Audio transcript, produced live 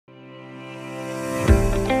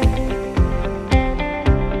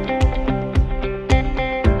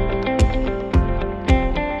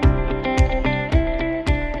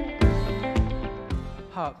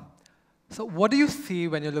So what do you see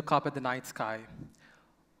when you look up at the night sky?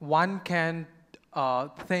 One can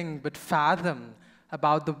think but fathom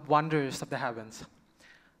about the wonders of the heavens.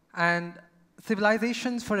 And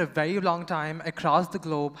civilizations for a very long time across the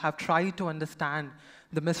globe have tried to understand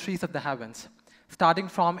the mysteries of the heavens, starting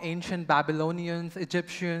from ancient Babylonians,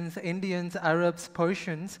 Egyptians, Indians, Arabs,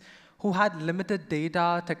 Persians, who had limited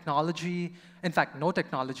data, technology, in fact, no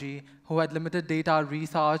technology, who had limited data,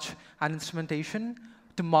 research, and instrumentation,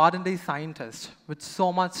 to modern-day scientists with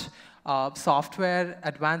so much software,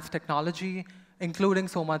 advanced technology, including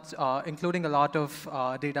a lot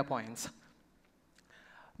of data points.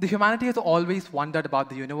 The humanity has always wondered about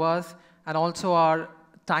the universe and also our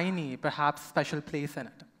tiny, perhaps special place in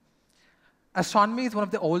it. Astronomy is one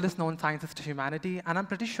of the oldest known sciences to humanity, and I'm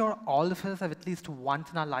pretty sure all of us have at least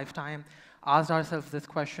once in our lifetime asked ourselves this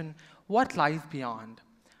question: what lies beyond?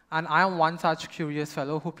 And I am one such curious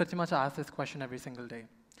fellow who pretty much asks this question every single day.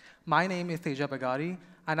 My name is Teja Begari,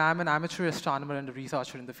 and I'm an amateur astronomer and a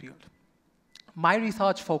researcher in the field. My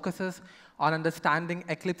research focuses on understanding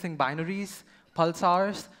eclipsing binaries,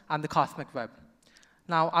 pulsars, and the cosmic web.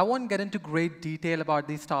 Now, I won't get into great detail about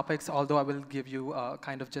these topics, although I will give you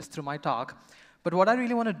kind of just through my talk. But what I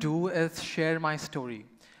really want to do is share my story,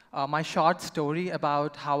 my short story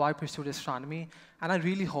about how I pursued astronomy, and I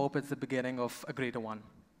really hope it's the beginning of a greater one.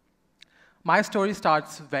 My story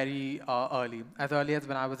starts very early as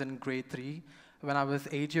when I was in grade 3. When I was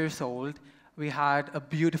 8 years old, we had a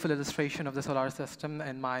beautiful illustration of the solar system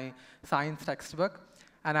in my science textbook,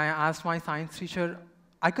 and I asked my science teacher,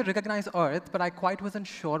 I could recognize Earth, but I quite wasn't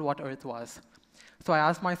sure what Earth was. So I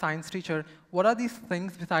asked my science teacher, what are these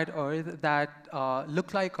things beside Earth that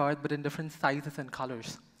look like Earth but in different sizes and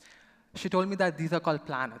colors? She told me that these are called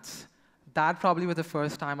planets. That probably was the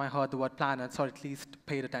first time I heard the word planets, or at least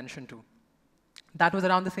paid attention to. That was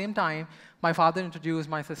around the same time my father introduced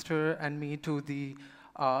my sister and me to the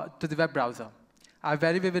web browser. I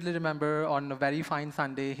very vividly remember on a very fine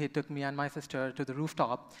Sunday, he took me and my sister to the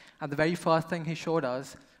rooftop, and the very first thing he showed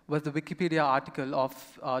us was the Wikipedia article of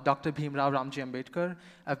Dr. Bhimrao Ramji Ambedkar,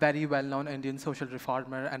 a very well-known Indian social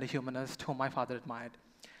reformer and a humanist whom my father admired.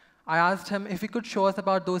 I asked him if he could show us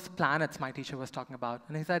about those planets my teacher was talking about,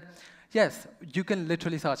 and he said, yes, you can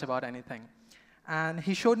literally search about anything. And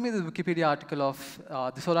he showed me the Wikipedia article of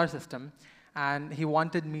the solar system, and he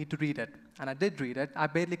wanted me to read it. And I did read it. I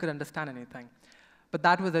barely could understand anything. But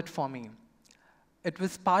that was it for me. It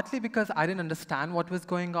was partly because I didn't understand what was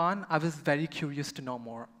going on. I was very curious to know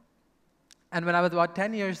more. And when I was about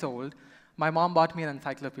 10 years old, my mom bought me an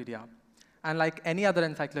encyclopedia. And like any other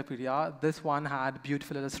encyclopedia, this one had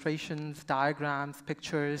beautiful illustrations, diagrams,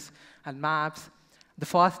 pictures, and maps. The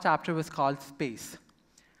first chapter was called Space.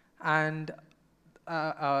 And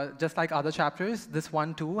just like other chapters, this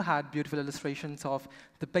one too had beautiful illustrations of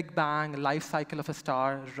the Big Bang, life cycle of a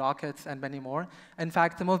star, rockets, and many more. In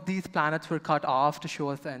fact, some of these planets were cut off to show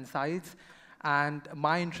us the insides, and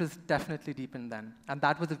my interest definitely deepened then. And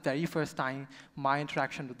that was the very first time my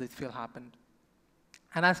interaction with this field happened.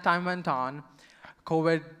 And as time went on,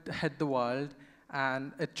 COVID hit the world,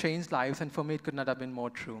 and it changed lives, and for me, it could not have been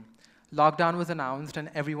more true. Lockdown was announced, and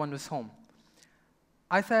everyone was home.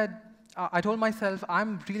 I told myself,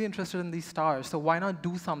 I'm really interested in these stars, so why not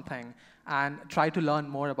do something and try to learn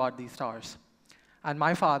more about these stars? And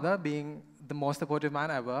my father, being the most supportive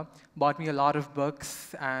man ever, bought me a lot of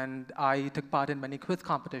books, and I took part in many quiz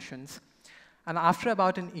competitions. And after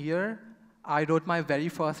about a year, I wrote my very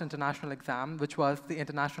first international exam, which was the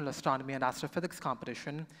International Astronomy and Astrophysics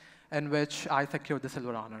competition, in which I secured the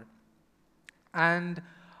silver honor. And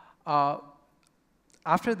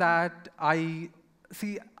after that,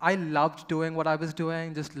 I loved doing what I was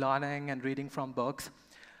doing, just learning and reading from books.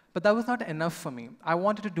 But that was not enough for me. I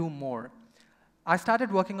wanted to do more. I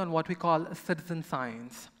started working on what we call citizen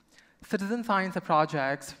science. Citizen science are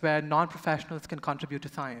projects where non-professionals can contribute to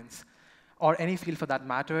science, or any field for that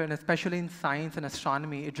matter, and especially in science and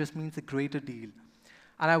astronomy, it just means a greater deal.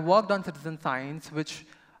 And I worked on citizen science, which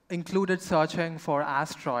included searching for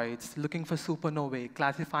asteroids, looking for supernovae,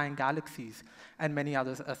 classifying galaxies, and many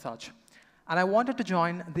others as such. And I wanted to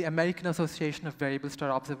join the American Association of Variable Star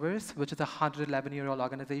Observers, which is a 111-year-old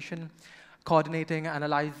organization coordinating,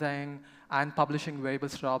 analyzing, and publishing variable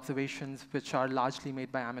star observations, which are largely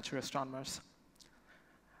made by amateur astronomers.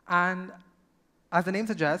 And as the name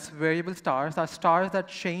suggests, variable stars are stars that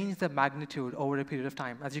change their magnitude over a period of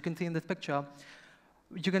time. As you can see in this picture,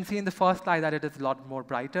 you can see in the first slide that it is a lot more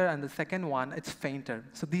brighter, and the second one, it's fainter.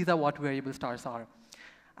 So these are what variable stars are.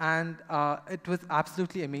 And it was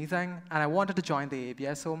absolutely amazing, and I wanted to join the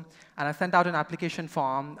AVSO, and I sent out an application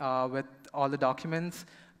form with all the documents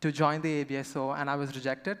to join the ABSO, and I was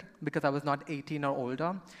rejected because I was not 18 or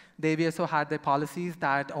older. The ABSO had their policies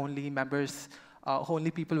that only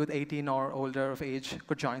people with 18 or older of age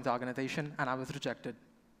could join the organization, and I was rejected.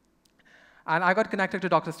 And I got connected to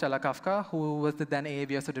Dr. Stella Kafka, who was the then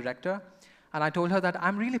ABSO director, and I told her that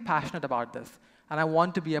I'm really passionate about this, and I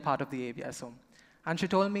want to be a part of the ABSO. And she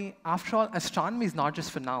told me, after all, astronomy is not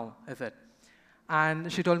just for now, is it?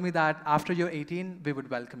 And she told me that after you're 18, we would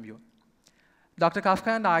welcome you. Dr.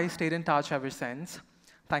 Kafka and I stayed in touch ever since,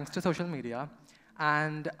 thanks to social media.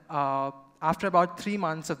 And after about 3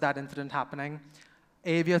 months of that incident happening,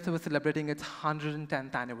 ABSO was celebrating its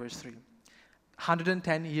 110th anniversary.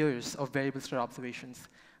 110 years of variable star observations.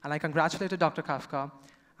 And I congratulated Dr. Kafka,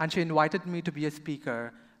 and she invited me to be a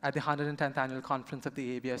speaker at the 110th annual conference of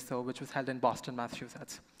the ABSO, which was held in Boston,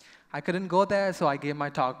 Massachusetts. I couldn't go there, so I gave my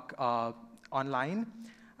talk online.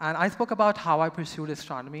 And I spoke about how I pursued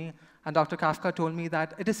astronomy, and Dr. Kafka told me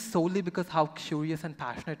that it is solely because how curious and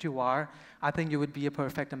passionate you are, I think you would be a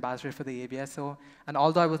perfect ambassador for the ABSO. And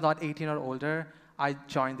although I was not 18 or older, I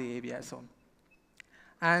joined the ABSO.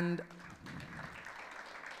 And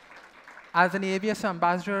as an ABSO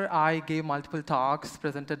ambassador, I gave multiple talks,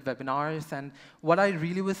 presented webinars, and what I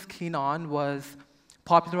really was keen on was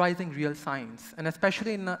popularizing real science. And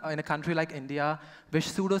especially in a country like India, where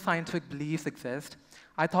pseudoscientific beliefs exist,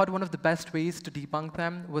 I thought one of the best ways to debunk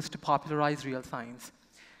them was to popularize real science.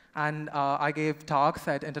 And I gave talks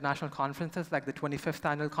at international conferences like the 25th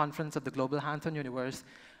Annual Conference of the Global Hands-On Universe,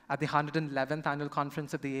 at the 111th Annual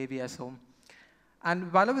Conference of the ABSO.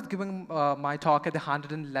 And while I was giving my talk at the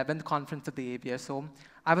 111th Conference of the ABSO,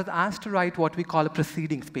 I was asked to write what we call a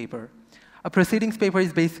proceedings paper. A proceedings paper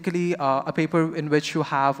is basically a paper in which you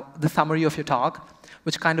have the summary of your talk,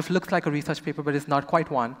 which kind of looks like a research paper, but is not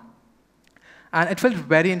quite one. And it felt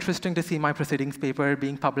very interesting to see my proceedings paper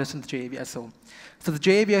being published in the JABSO. So the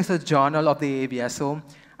JABSO is a journal of the ABSO,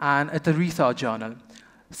 and it's a research journal.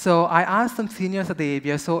 So I asked some seniors at the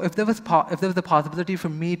ABSO if there was a possibility for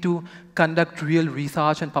me to conduct real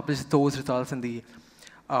research and publish those results in the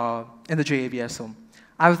JABSO.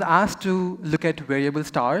 I was asked to look at variable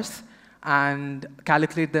stars and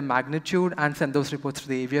calculate their magnitude and send those reports to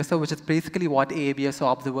the ABSO, which is basically what ABSO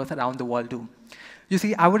observers around the world do. You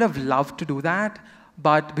see, I would have loved to do that,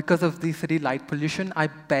 but because of the city light pollution, I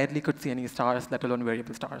barely could see any stars, let alone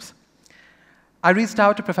variable stars. I reached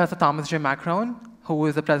out to Professor Thomas J. Macron, who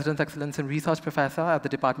is the President's Excellence in Research Professor at the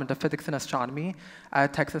Department of Physics and Astronomy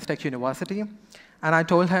at Texas Tech University. And I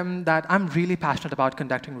told him that I'm really passionate about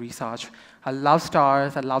conducting research. I love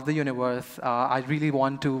stars, I love the universe, I really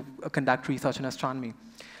want to conduct research in astronomy.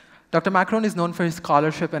 Dr. Macron is known for his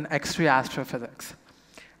scholarship in X-ray astrophysics.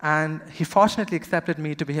 And he fortunately accepted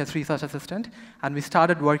me to be his research assistant, and we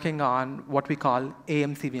started working on what we call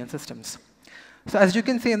AM-CVN systems. So as you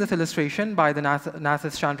can see in this illustration by the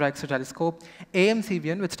NASA's Chandra X-ray telescope,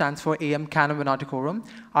 AM-CVN, which stands for AM Canum Venaticorum,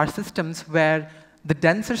 are systems where the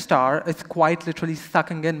denser star is quite literally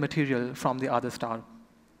sucking in material from the other star.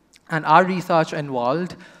 And our research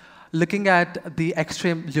involved looking at the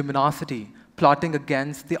extreme luminosity plotting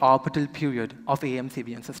against the orbital period of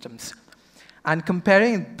AM-CVN systems, and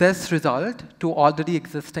comparing this result to already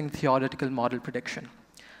existing theoretical model prediction.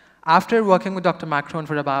 After working with Dr. Macron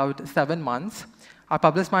for about 7 months, I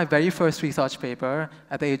published my very first research paper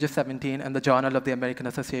at the age of 17 in the Journal of the American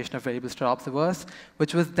Association of Variable Star Observers,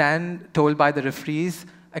 which was then told by the referees,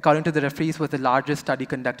 according to the referees, was the largest study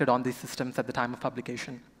conducted on these systems at the time of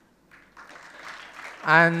publication.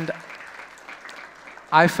 And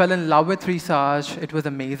I fell in love with research. It was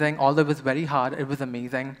amazing. Although it was very hard, it was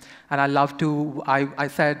amazing. And I loved to,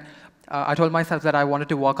 I told myself that I wanted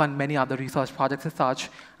to work on many other research projects as such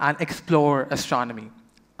and explore astronomy,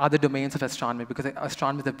 other domains of astronomy, because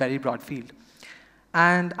astronomy is a very broad field.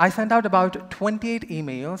 And I sent out about 28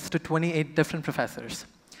 emails to 28 different professors.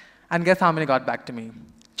 And guess how many got back to me?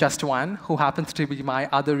 Just one, who happens to be my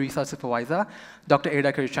other research supervisor, Dr.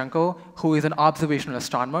 Ada Kirichenko, who is an observational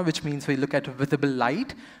astronomer, which means we look at visible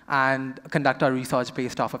light and conduct our research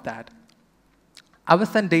based off of that. I was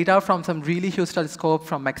sent data from some really huge telescopes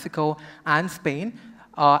from Mexico and Spain,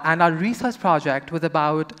 and our research project was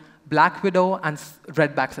about Black Widow and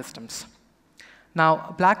Redback systems.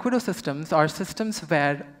 Now, Black Widow systems are systems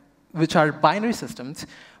which are binary systems,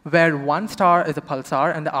 where one star is a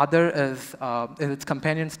pulsar and the other is its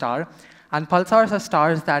companion star. And pulsars are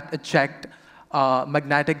stars that eject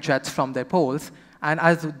magnetic jets from their poles. And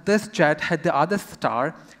as this jet hit the other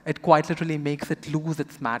star, it quite literally makes it lose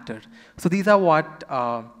its matter. So these are what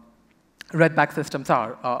redback systems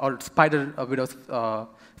are, or spider widow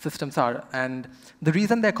systems are. And the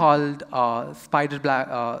reason they're called spider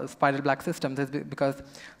black systems is because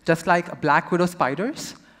just like black widow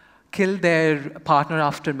spiders kill their partner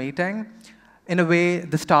after mating, in a way,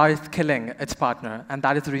 the star is killing its partner. And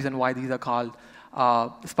that is the reason why these are called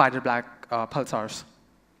spider black pulsars.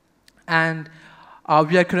 And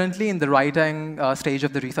we are currently in the writing stage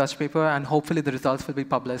of the research paper, and hopefully the results will be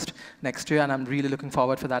published next year, and I'm really looking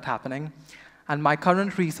forward for that happening. And my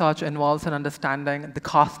current research involves an understanding the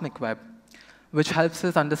cosmic web, which helps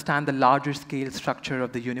us understand the larger scale structure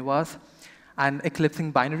of the universe, and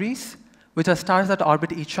eclipsing binaries, which are stars that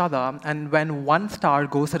orbit each other, and when one star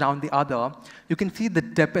goes around the other, you can see the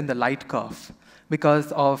dip in the light curve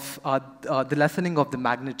because of the lessening of the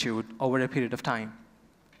magnitude over a period of time.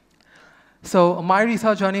 So my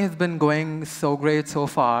research journey has been going so great so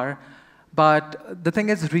far, but the thing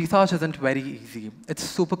is, research isn't very easy. It's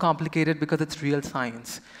super complicated because it's real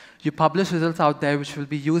science. You publish results out there which will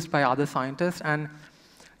be used by other scientists, and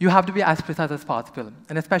you have to be as precise as possible.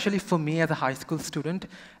 And especially for me as a high school student,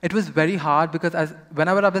 it was very hard because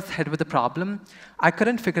whenever I was hit with a problem, I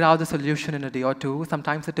couldn't figure out the solution in a day or two.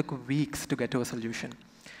 Sometimes it took weeks to get to a solution.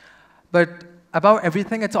 But about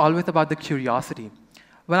everything, it's always about the curiosity.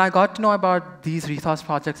 When I got to know about these research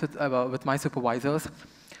projects with my supervisors,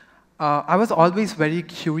 I was always very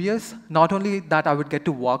curious, not only that I would get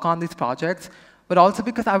to work on these projects, but also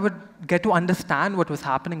because I would get to understand what was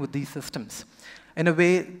happening with these systems. In a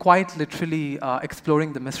way, quite literally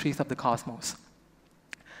exploring the mysteries of the cosmos.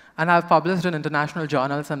 And I've published in international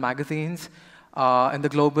journals and magazines. In the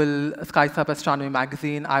global SkySub Astronomy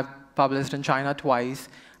magazine, I've published in China twice,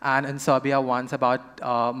 and in Serbia once about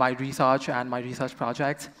my research and my research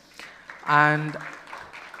projects. And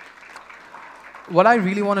what I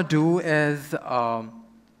really want to do is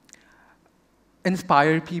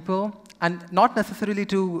inspire people, and not necessarily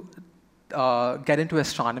to get into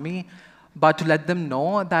astronomy, but to let them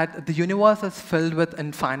know that the universe is filled with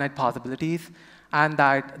infinite possibilities and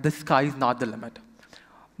that the sky is not the limit.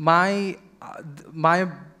 My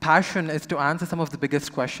passion is to answer some of the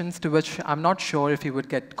biggest questions to which I'm not sure if you would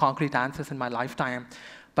get concrete answers in my lifetime.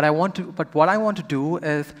 But what I want to do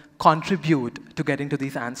is contribute to getting to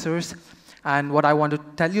these answers. And what I want to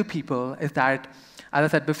tell you people is that, as I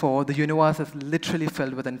said before, the universe is literally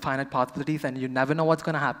filled with infinite possibilities, and you never know what's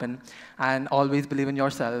going to happen. And always believe in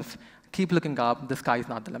yourself. Keep looking up. The sky is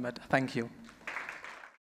not the limit. Thank you.